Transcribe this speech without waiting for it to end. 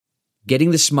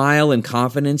Getting the smile and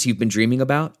confidence you've been dreaming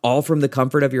about, all from the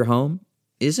comfort of your home,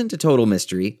 isn't a total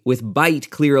mystery with Bite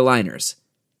clear aligners.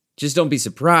 Just don't be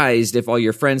surprised if all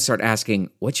your friends start asking,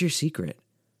 "What's your secret?"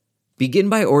 Begin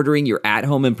by ordering your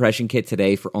at-home impression kit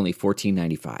today for only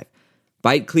 $14.95.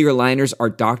 Bite clear aligners are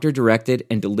doctor-directed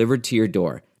and delivered to your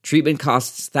door. Treatment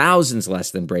costs thousands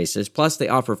less than braces, plus they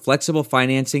offer flexible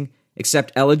financing,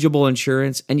 accept eligible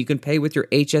insurance, and you can pay with your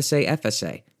HSA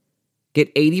FSA. Get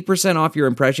 80% off your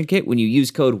impression kit when you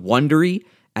use code WONDERY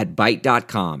at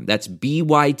Byte.com. That's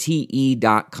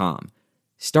BYTE.com.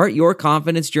 Start your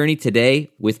confidence journey today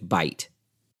with Byte.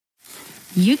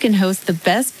 You can host the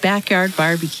best backyard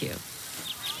barbecue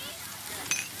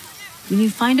when you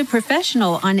find a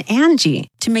professional on Angie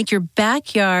to make your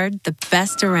backyard the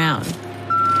best around.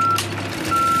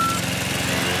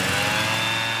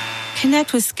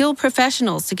 Connect with skilled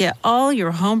professionals to get all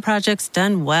your home projects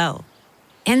done well.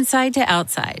 Inside to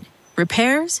outside,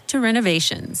 repairs to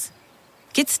renovations.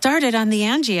 Get started on the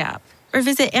Angie app or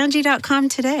visit Angie.com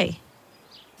today.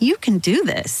 You can do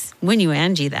this when you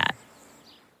Angie that.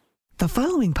 The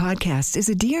following podcast is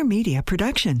a Dear Media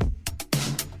production.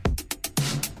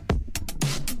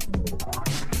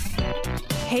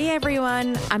 Hey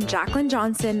everyone, I'm Jaclyn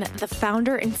Johnson, the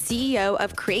founder and CEO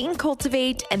of Create and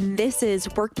Cultivate, and this is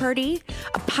Work Party,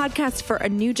 a podcast for a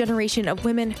new generation of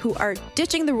women who are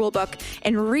ditching the rulebook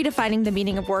and redefining the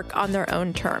meaning of work on their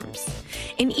own terms.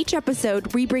 In each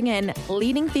episode, we bring in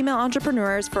leading female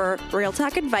entrepreneurs for real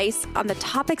talk advice on the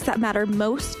topics that matter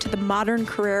most to the modern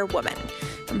career woman,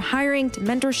 from hiring to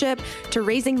mentorship to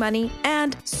raising money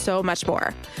and so much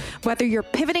more. Whether you're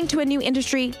pivoting to a new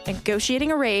industry,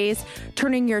 negotiating a raise,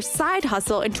 turning your side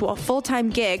hustle into a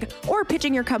full-time gig, or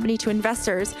pitching your company to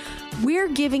investors, we're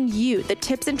giving you the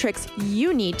tips and tricks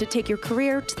you need to take your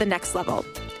career to the next level.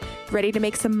 Ready to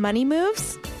make some money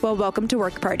moves? Well, welcome to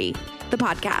Work Party, the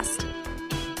podcast.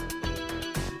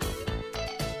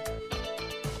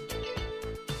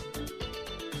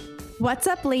 What's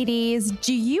up, ladies?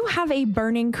 Do you have a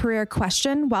burning career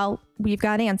question? Well, we've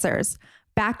got answers.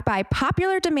 Backed by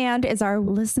popular demand is our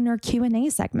listener Q&A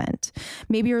segment.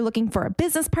 Maybe you're looking for a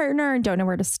business partner and don't know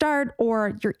where to start,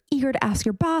 or you're eager to ask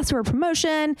your boss for a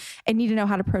promotion and need to know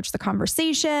how to approach the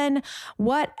conversation.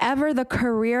 Whatever the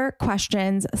career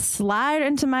questions, slide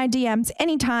into my DMs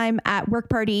anytime at Work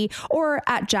Party or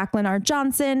at Jaclyn R.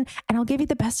 Johnson, and I'll give you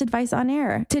the best advice on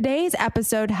air. Today's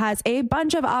episode has a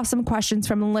bunch of awesome questions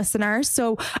from listeners,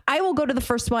 so I will go to the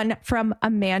first one from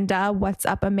Amanda. What's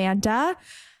up, Amanda?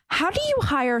 How do you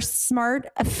hire smart,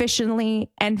 efficiently,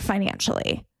 and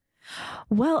financially?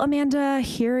 Well, Amanda,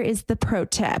 here is the pro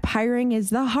tip. Hiring is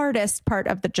the hardest part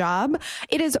of the job.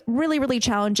 It is really, really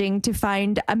challenging to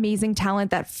find amazing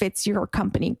talent that fits your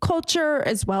company culture,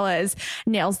 as well as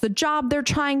nails the job they're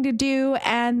trying to do,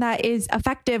 and that is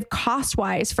effective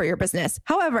cost-wise for your business.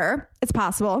 However, it's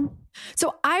possible.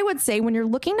 So I would say when you're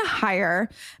looking to hire,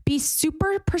 be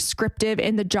super prescriptive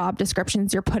in the job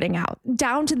descriptions you're putting out,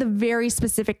 down to the very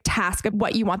specific task of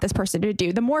what you want this person to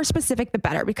do. The more specific, the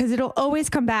better, because it'll always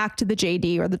come back to the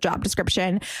JD or the job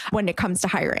description when it comes to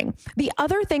hiring. The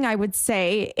other thing I would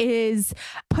say is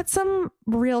put some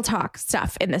real talk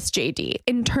stuff in this JD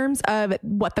in terms of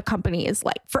what the company is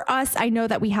like. For us, I know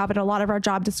that we have in a lot of our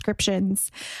job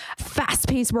descriptions,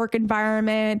 fast-paced work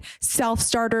environment,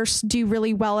 self-starters do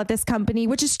really well at this company,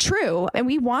 which is true. And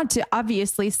we want to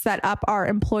obviously set up our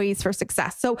employees for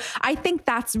success. So I think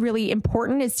that's really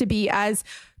important, is to be as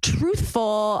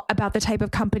truthful about the type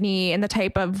of company and the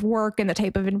type of work and the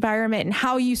type of environment and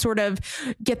how you sort of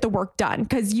get the work done.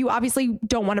 Because you obviously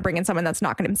don't want to bring in someone that's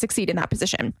not going to succeed in that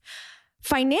position.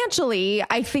 Financially,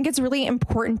 I think it's really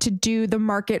important to do the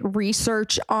market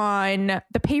research on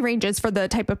the pay ranges for the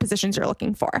type of positions you're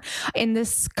looking for. In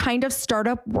this kind of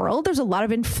startup world, there's a lot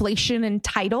of inflation in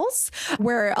titles,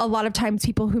 where a lot of times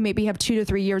people who maybe have 2 to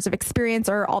 3 years of experience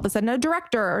are all of a sudden a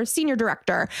director or senior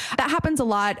director. That happens a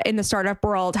lot in the startup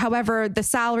world. However, the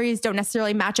salaries don't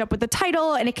necessarily match up with the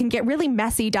title, and it can get really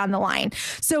messy down the line.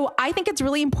 So I think it's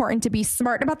really important to be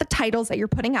smart about the titles that you're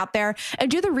putting out there and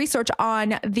do the research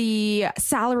on the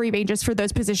salary ranges for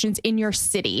those positions in your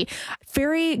city.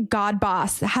 Fairy God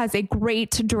Boss has a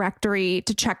great directory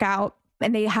to check out,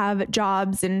 and they have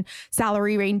jobs and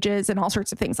salary ranges and all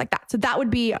sorts of things like that. So that would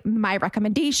be my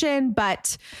recommendation,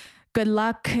 but good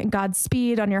luck and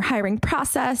Godspeed on your hiring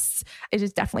process. It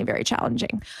is definitely very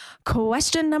challenging.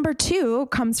 Question number 2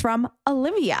 comes from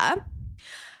Olivia.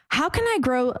 How can I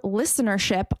grow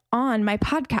listenership on my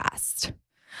podcast?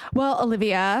 Well,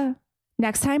 Olivia,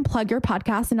 next time, plug your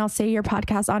podcast and I'll say your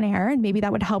podcast on air, and maybe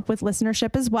that would help with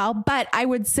listenership as well. But I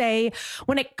would say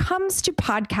when it comes to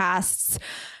podcasts,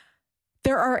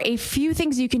 There are a few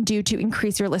things you can do to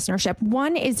increase your listenership.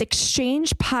 One is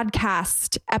exchange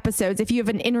podcast episodes. If you have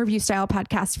an interview style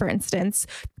podcast, for instance,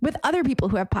 with other people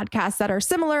who have podcasts that are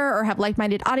similar or have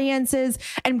like-minded audiences,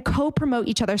 and co-promote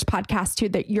each other's podcasts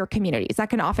to your communities.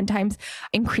 That can oftentimes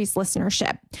increase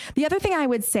listenership. The other thing I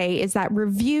would say is that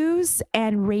reviews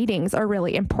and ratings are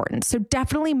really important. So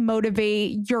definitely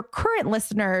motivate your current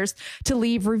listeners to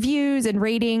leave reviews and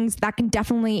ratings. That can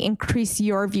definitely increase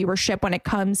your viewership when it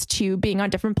comes to being on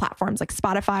different platforms like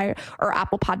Spotify or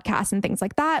Apple Podcasts and things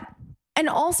like that. And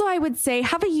also, I would say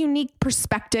have a unique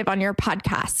perspective on your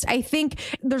podcast. I think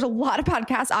there's a lot of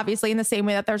podcasts, obviously, in the same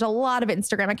way that there's a lot of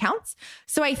Instagram accounts.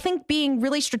 So I think being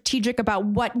really strategic about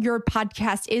what your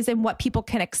podcast is and what people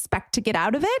can expect to get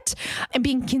out of it, and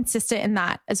being consistent in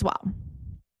that as well.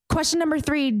 Question number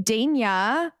 3,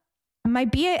 Dania. My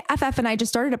BFF and I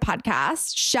just started a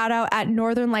podcast. Shout out at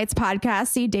Northern Lights Podcast.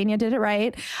 See, Dania did it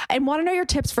right. And want to know your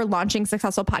tips for launching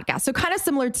successful podcasts. So kind of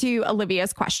similar to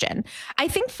Olivia's question. I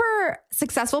think for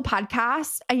successful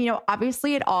podcasts, and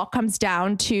obviously it all comes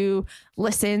down to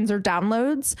listens or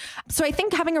downloads. So I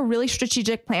think having a really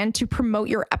strategic plan to promote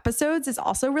your episodes is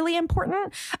also really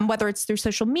important, whether it's through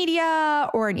social media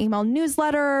or an email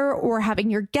newsletter or having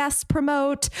your guests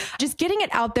promote. Just getting it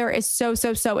out there is so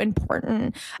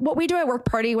important. What we do at Work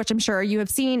Party, which I'm sure you have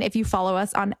seen if you follow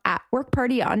us on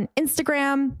 @WorkParty on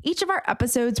Instagram, each of our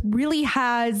episodes really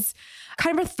has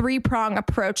kind of a 3-prong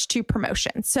approach to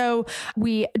promotion. So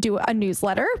we do a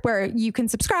newsletter where you can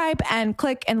subscribe and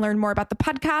click and learn more about the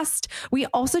podcast. We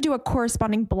also do a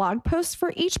corresponding blog post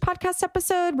for each podcast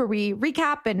episode where we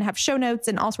recap and have show notes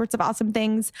and all sorts of awesome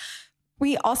things.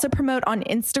 We also promote on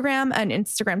Instagram and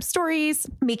Instagram stories,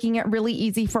 making it really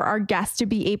easy for our guests to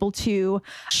be able to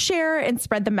share and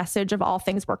spread the message of all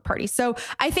things Work Party. So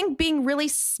I think being really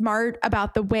smart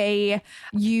about the way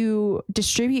you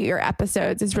distribute your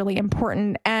episodes is really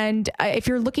important. And if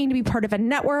you're looking to be part of a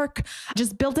network,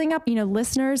 just building up,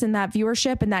 listeners and that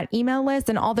viewership and that email list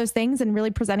and all those things and really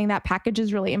presenting that package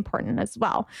is really important as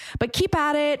well. But keep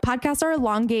at it. Podcasts are a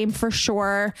long game for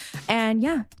sure. And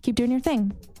yeah, keep doing your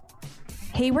thing.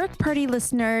 Hey, Work Party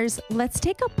listeners, let's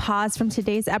take a pause from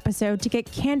today's episode to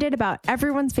get candid about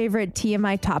everyone's favorite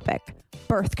TMI topic,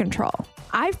 birth control.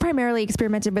 I've primarily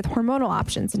experimented with hormonal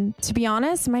options, and to be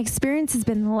honest, my experience has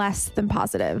been less than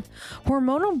positive.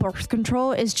 Hormonal birth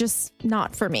control is just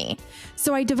not for me.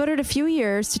 So I devoted a few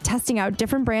years to testing out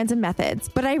different brands and methods,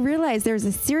 but I realized there's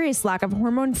a serious lack of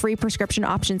hormone-free prescription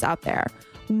options out there.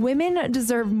 Women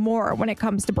deserve more when it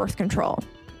comes to birth control.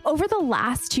 Over the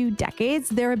last 2 decades,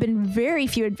 there have been very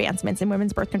few advancements in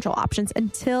women's birth control options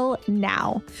until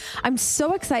now. I'm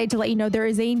so excited to let you know there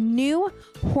is a new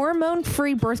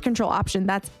hormone-free birth control option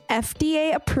that's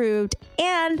FDA approved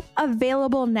and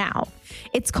available now.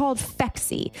 It's called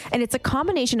Phexxi, and it's a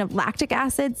combination of lactic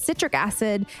acid, citric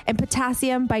acid, and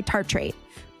potassium bitartrate.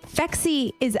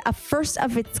 Phexxi is a first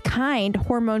of its kind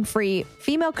hormone-free,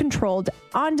 female-controlled,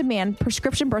 on-demand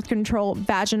prescription birth control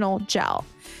vaginal gel.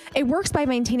 It works by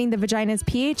maintaining the vagina's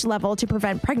pH level to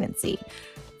prevent pregnancy.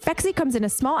 Phexxi comes in a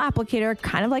small applicator,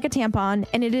 kind of like a tampon,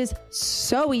 and it is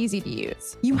so easy to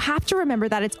use. You have to remember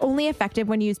that it's only effective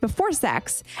when used before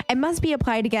sex and must be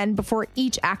applied again before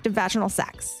each act of vaginal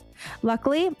sex.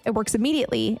 Luckily, it works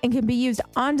immediately and can be used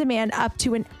on demand up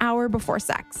to an hour before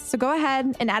sex. So go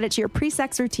ahead and add it to your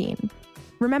pre-sex routine.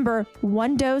 Remember,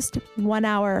 1 dose, 1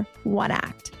 hour, 1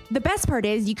 act. The best part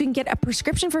is you can get a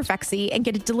prescription for Phexxi and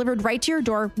get it delivered right to your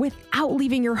door without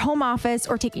leaving your home office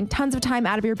or taking tons of time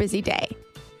out of your busy day.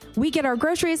 We get our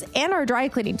groceries and our dry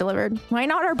cleaning delivered. Why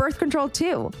not our birth control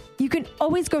too? You can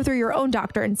always go through your own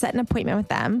doctor and set an appointment with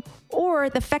them, or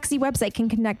the Phexxi website can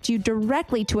connect you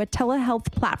directly to a telehealth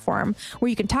platform where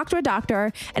you can talk to a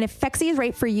doctor, and if Phexxi is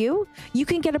right for you, you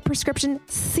can get a prescription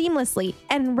seamlessly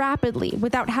and rapidly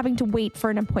without having to wait for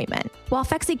an appointment. While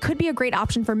Phexxi could be a great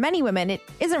option for many women, it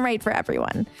isn't right for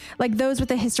everyone, like those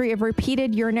with a history of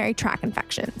repeated urinary tract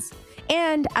infections.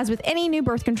 And as with any new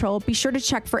birth control, be sure to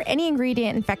check for any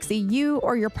ingredient in Phexxi you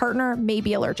or your partner may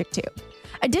be allergic to.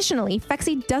 Additionally,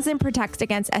 Phexxi doesn't protect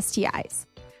against STIs.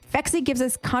 Phexxi gives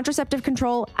us contraceptive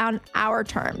control on our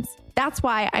terms. That's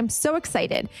why I'm so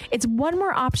excited. It's one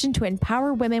more option to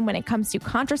empower women when it comes to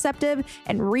contraceptive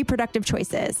and reproductive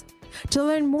choices. To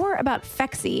learn more about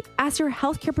Phexxi, ask your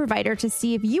healthcare provider to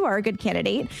see if you are a good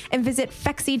candidate and visit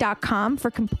Phexxi.com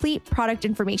for complete product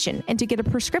information and to get a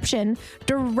prescription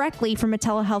directly from a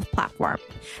telehealth platform.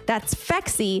 That's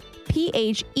Phexxi,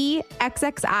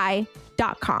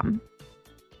 PHEXXI.com.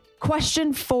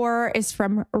 Question 4 is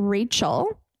from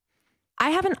Rachel. I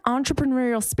have an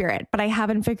entrepreneurial spirit, but I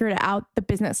haven't figured out the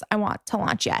business I want to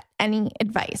launch yet. Any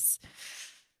advice?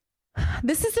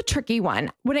 This is a tricky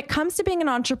one. When it comes to being an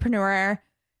entrepreneur,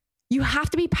 you have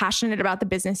to be passionate about the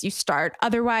business you start.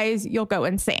 Otherwise, you'll go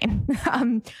insane.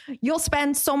 You'll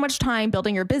spend so much time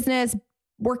building your business,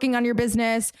 working on your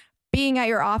business, being at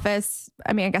your office.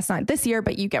 I mean, I guess not this year,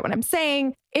 but you get what I'm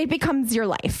saying. It becomes your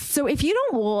life. So if you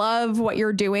don't love what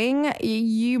you're doing,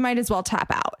 you might as well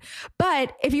tap out.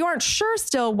 But if you aren't sure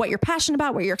still what you're passionate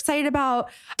about, what you're excited about,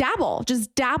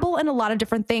 just dabble in a lot of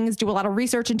different things, do a lot of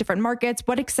research in different markets,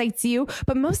 what excites you.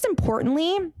 But most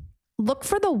importantly, look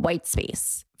for the white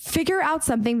space. Figure out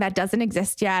something that doesn't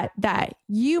exist yet that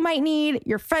you might need,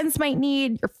 your friends might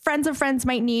need, your friends of friends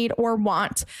might need or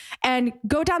want, and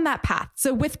go down that path.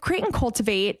 So with Create and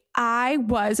Cultivate, I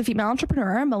was a female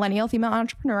entrepreneur, millennial female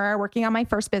entrepreneur, working on my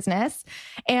first business,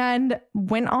 and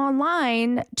went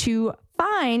online to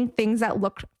find things that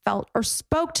looked, felt, or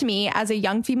spoke to me as a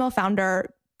young female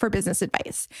founder for business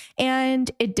advice. And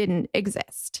it didn't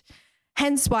exist.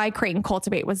 Hence why Create and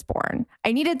Cultivate was born.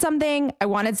 I needed something. I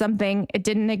wanted something. It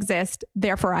didn't exist.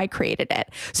 Therefore, I created it.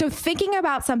 So thinking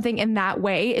about something in that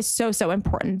way is so, so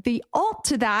important. The alt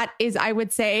to that is, I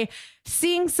would say,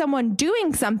 seeing someone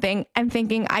doing something and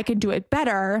thinking I could do it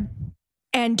better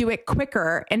and do it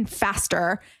quicker and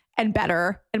faster and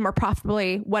better and more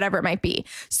profitably, whatever it might be.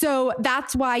 So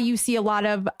that's why you see a lot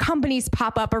of companies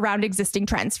pop up around existing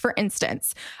trends. For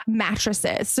instance,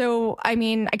 mattresses. So, I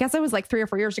mean, I guess it was like 3 or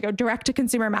 4 years ago, direct to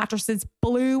consumer mattresses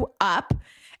blew up.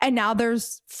 And now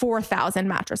there's 4,000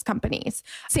 mattress companies.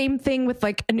 Same thing with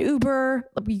like an Uber.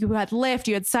 You had Lyft,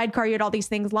 you had Sidecar, you had all these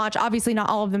things launch. Obviously, not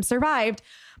all of them survived.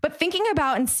 But thinking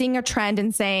about and seeing a trend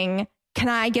and saying, can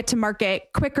I get to market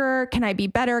quicker? Can I be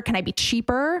better? Can I be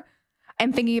cheaper?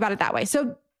 And thinking about it that way.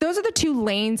 So those are the 2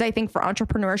 lanes I think for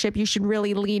entrepreneurship you should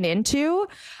really lean into,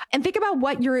 and think about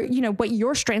what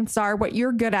your strengths are, what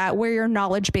you're good at, where your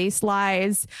knowledge base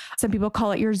lies. Some people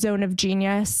call it your zone of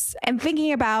genius, and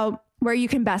thinking about where you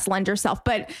can best lend yourself.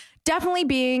 But definitely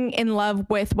being in love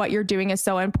with what you're doing is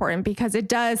so important, because it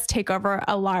does take over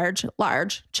a large,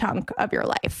 large chunk of your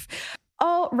life.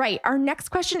 All right. Our next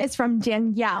question is from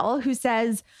Danielle, who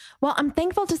says, well, I'm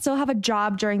thankful to still have a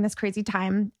job during this crazy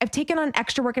time. I've taken on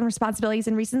extra work and responsibilities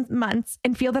in recent months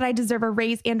and feel that I deserve a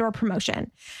raise and or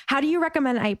promotion. How do you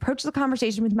recommend I approach the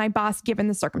conversation with my boss given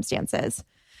the circumstances?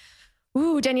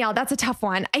 Ooh, Danielle, that's a tough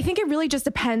one. I think it really just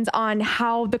depends on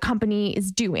how the company is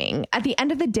doing. At the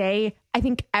end of the day, I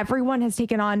think everyone has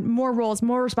taken on more roles,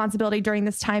 more responsibility during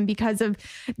this time because of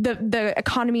the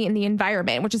economy and the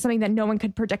environment, which is something that no one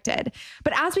could predicted.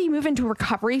 But as we move into a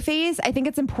recovery phase, I think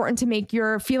it's important to make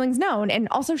your feelings known and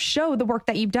also show the work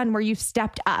that you've done where you've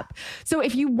stepped up. So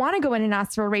if you want to go in and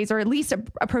ask for a raise, or at least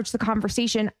approach the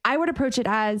conversation, I would approach it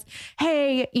as,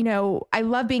 hey, I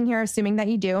love being here, assuming that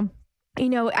you do.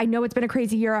 I know it's been a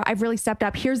crazy year. I've really stepped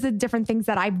up. Here's the different things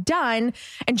that I've done,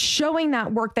 and showing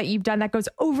that work that you've done that goes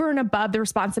over and above the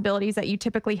responsibilities that you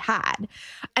typically had.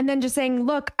 And then just saying,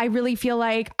 look, I really feel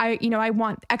like I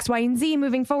want X, Y, and Z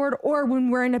moving forward. Or when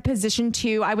we're in a position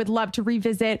to, I would love to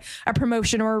revisit a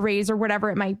promotion or a raise or whatever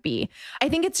it might be. I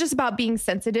think it's just about being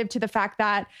sensitive to the fact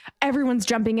that everyone's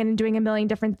jumping in and doing a million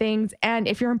different things. And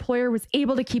if your employer was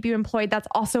able to keep you employed, that's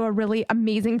also a really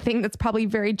amazing thing that's probably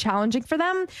very challenging for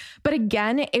them. But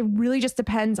again, it really just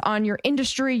depends on your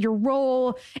industry, your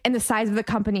role, and the size of the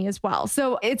company as well.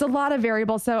 So it's a lot of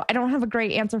variables. So I don't have a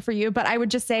great answer for you, but I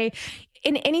would just say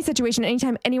in any situation,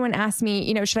 anytime anyone asks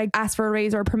me, should I ask for a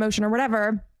raise or a promotion or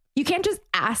whatever, you can't just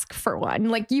ask for one.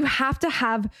 Like, you have to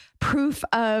have proof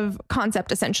of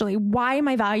concept, essentially. Why am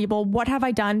I valuable? What have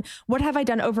I done? What have I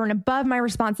done over and above my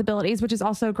responsibilities, which is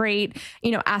also a great,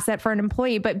 asset for an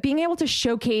employee. But being able to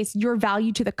showcase your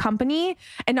value to the company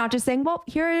and not just saying, well,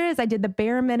 here it is. I did the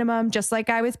bare minimum, just like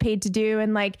I was paid to do.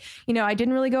 And I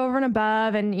didn't really go over and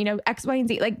above and, X, Y, and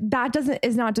Z. Like, that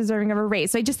is not deserving of a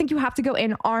raise. So I just think you have to go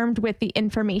in armed with the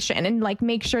information and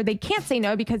make sure they can't say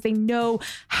no, because they know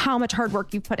how much hard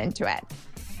work you put into it.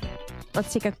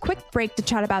 Let's take a quick break to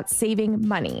chat about saving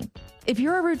money. If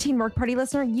you're a routine work party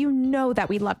listener, you know that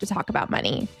we love to talk about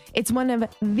money. It's one of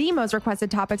the most requested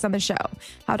topics on the show.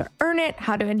 How to earn it,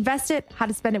 how to invest it, how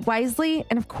to spend it wisely,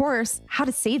 and of course, how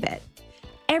to save it.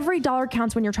 Every dollar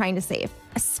counts when you're trying to save,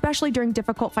 especially during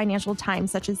difficult financial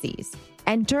times such as these.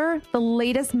 Enter the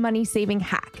latest money-saving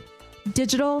hack,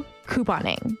 digital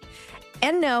couponing.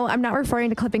 And no, I'm not referring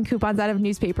to clipping coupons out of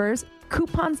newspapers.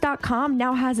 Coupons.com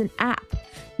now has an app.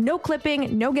 No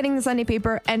clipping, no getting the Sunday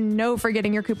paper, and no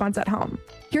forgetting your coupons at home.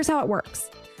 Here's how it works.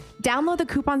 Download the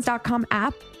Coupons.com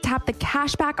app, tap the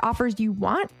cashback offers you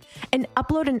want and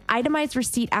upload an itemized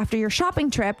receipt after your shopping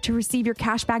trip to receive your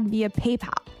cashback via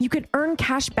PayPal. You can earn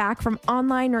cash back from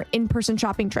online or in-person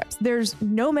shopping trips. There's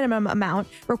no minimum amount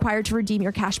required to redeem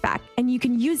your cash back, and you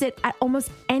can use it at almost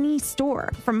any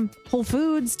store, from Whole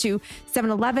Foods to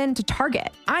 7-Eleven to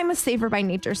Target. I'm a saver by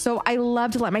nature, so I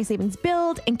love to let my savings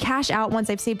build and cash out once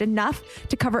I've saved enough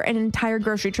to cover an entire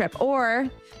grocery trip or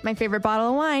my favorite bottle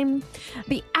of wine.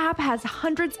 The app has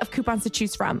hundreds of coupons to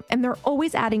choose from, and they're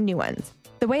always adding new ones.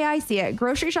 The way I see it,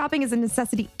 grocery shopping is a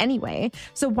necessity anyway,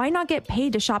 so why not get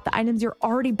paid to shop the items you're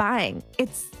already buying?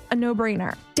 It's a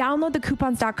no-brainer. Download the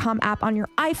coupons.com app on your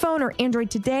iPhone or Android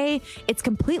today. It's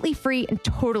completely free and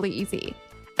totally easy.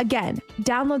 Again,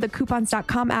 download the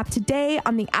coupons.com app today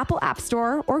on the Apple App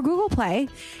Store or Google Play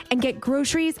and get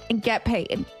groceries and get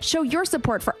paid. Show your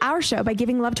support for our show by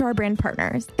giving love to our brand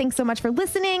partners. Thanks so much for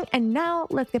listening. And now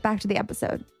let's get back to the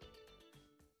episode.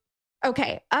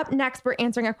 Okay, up next, we're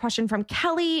answering a question from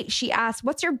Kelly. She asked,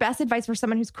 what's your best advice for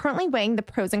someone who's currently weighing the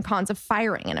pros and cons of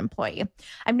firing an employee?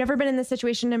 I've never been in this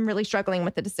situation and I'm really struggling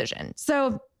with the decision.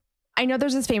 So I know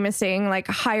there's this famous saying like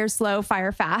hire slow,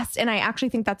 fire fast. And I actually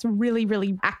think that's really,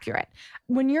 really accurate.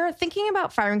 When you're thinking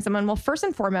about firing someone, well, first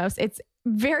and foremost, it's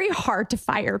very hard to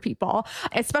fire people,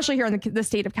 especially here in the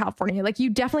state of California. Like you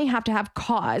definitely have to have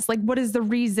cause. Like what is the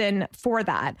reason for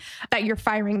that you're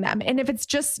firing them? And if it's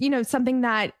just, something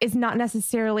that is not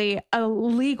necessarily a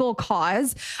legal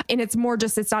cause and it's more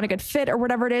just, it's not a good fit or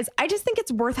whatever it is, I just think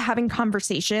it's worth having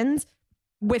conversations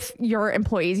with your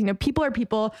employees. People are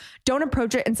people. Don't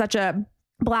approach it in such a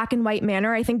black and white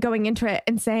manner. I think going into it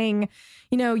and saying,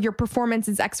 your performance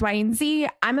is X, Y, and Z.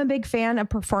 I'm a big fan of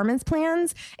performance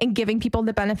plans and giving people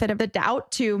the benefit of the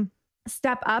doubt to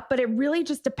step up, but it really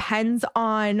just depends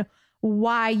on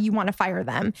why you want to fire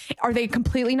them. Are they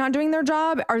completely not doing their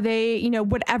job? Are they,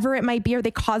 whatever it might be, are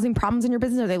they causing problems in your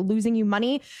business? Are they losing you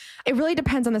money? It really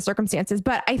depends on the circumstances.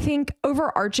 But I think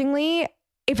overarchingly,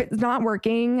 if it's not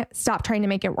working, stop trying to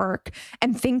make it work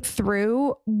and think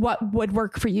through what would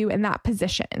work for you in that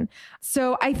position.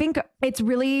 So I think it's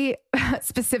really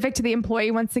specific to the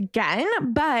employee once again,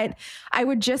 but I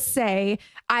would just say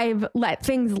I've let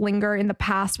things linger in the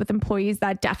past with employees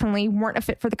that definitely weren't a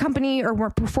fit for the company or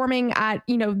weren't performing at,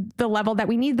 the level that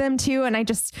we need them to. And I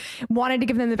just wanted to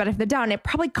give them the benefit of the doubt. And it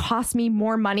probably cost me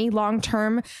more money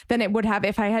long-term than it would have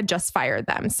if I had just fired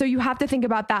them. So you have to think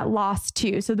about that loss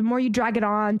too. So the more you drag it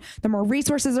on, the more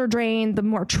resources are drained, the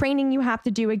more training you have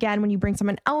to do again when you bring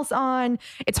someone else on.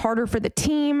 It's harder for the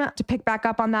team to pick back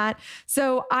up on that.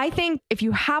 So I think if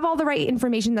you have all the right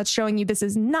information that's showing you this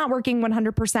is not working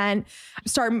 100%,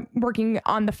 start working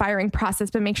on the firing process,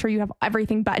 but make sure you have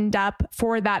everything buttoned up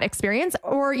for that experience,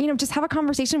 or, just have a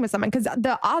conversation with someone, because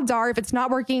the odds are if it's not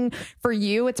working for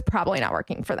you, it's probably not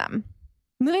working for them.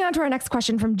 Moving on to our next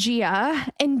question from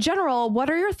Gia. In general, what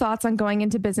are your thoughts on going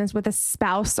into business with a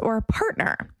spouse or a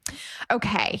partner?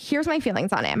 Okay, here's my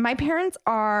feelings on it. My parents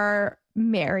are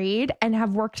married and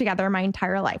have worked together my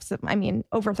entire life. So,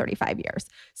 over 35 years.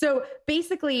 So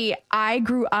basically, I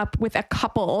grew up with a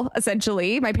couple,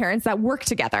 essentially, my parents, that worked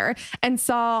together and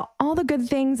saw all the good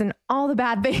things and all the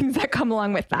bad things that come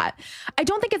along with that. I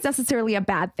don't think it's necessarily a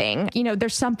bad thing.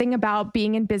 There's something about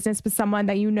being in business with someone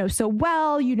that you know so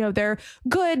well, they're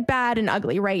good, bad, and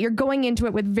ugly, right? You're going into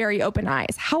it with very open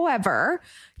eyes. However,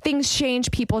 things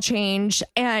change, people change,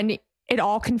 and it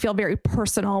all can feel very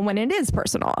personal when it is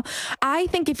personal. I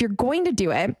think if you're going to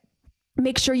do it,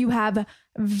 make sure you have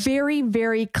very,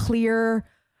 very clear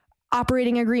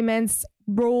operating agreements,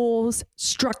 rules,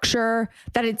 structure,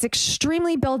 that it's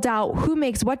extremely built out, who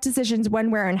makes what decisions,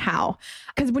 when, where, and how.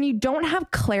 Because when you don't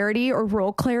have clarity or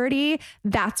role clarity,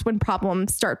 that's when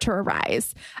problems start to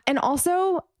arise. And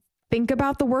also think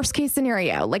about the worst case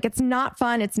scenario. Like, it's not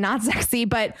fun, it's not sexy,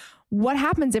 but what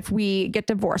happens if we get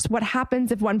divorced? What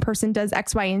happens if one person does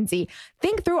X, Y, and Z?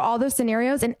 Think through all those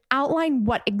scenarios and outline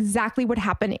what exactly would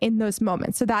happen in those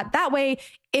moments. So that way,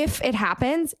 if it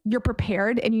happens, you're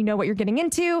prepared and you know what you're getting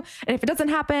into. And if it doesn't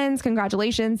happen,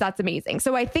 congratulations, that's amazing.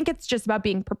 So I think it's just about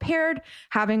being prepared,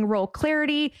 having role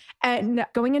clarity, and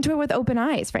going into it with open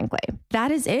eyes, frankly.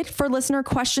 That is it for listener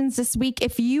questions this week.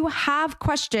 If you have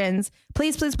questions,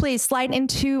 please slide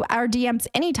into our DMs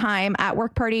anytime at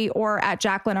Work Party or at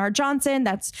Jaclyn R. Johnson.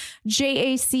 That's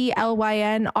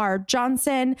Jaclyn R.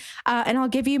 Johnson. And I'll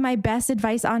give you my best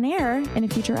advice on air in a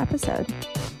future episode.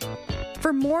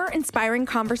 For more inspiring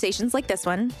conversations like this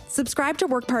one, subscribe to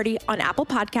Work Party on Apple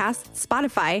Podcasts,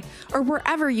 Spotify, or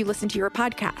wherever you listen to your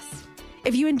podcasts.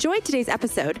 If you enjoyed today's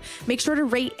episode, make sure to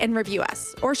rate and review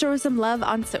us or show us some love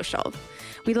on social.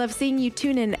 We love seeing you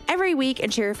tune in every week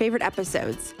and share your favorite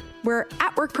episodes. We're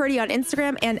at Work Party on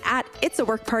Instagram and at It's a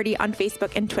Work Party on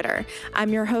Facebook and Twitter. I'm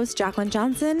your host, Jaclyn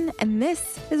Johnson, and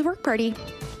this is Work Party.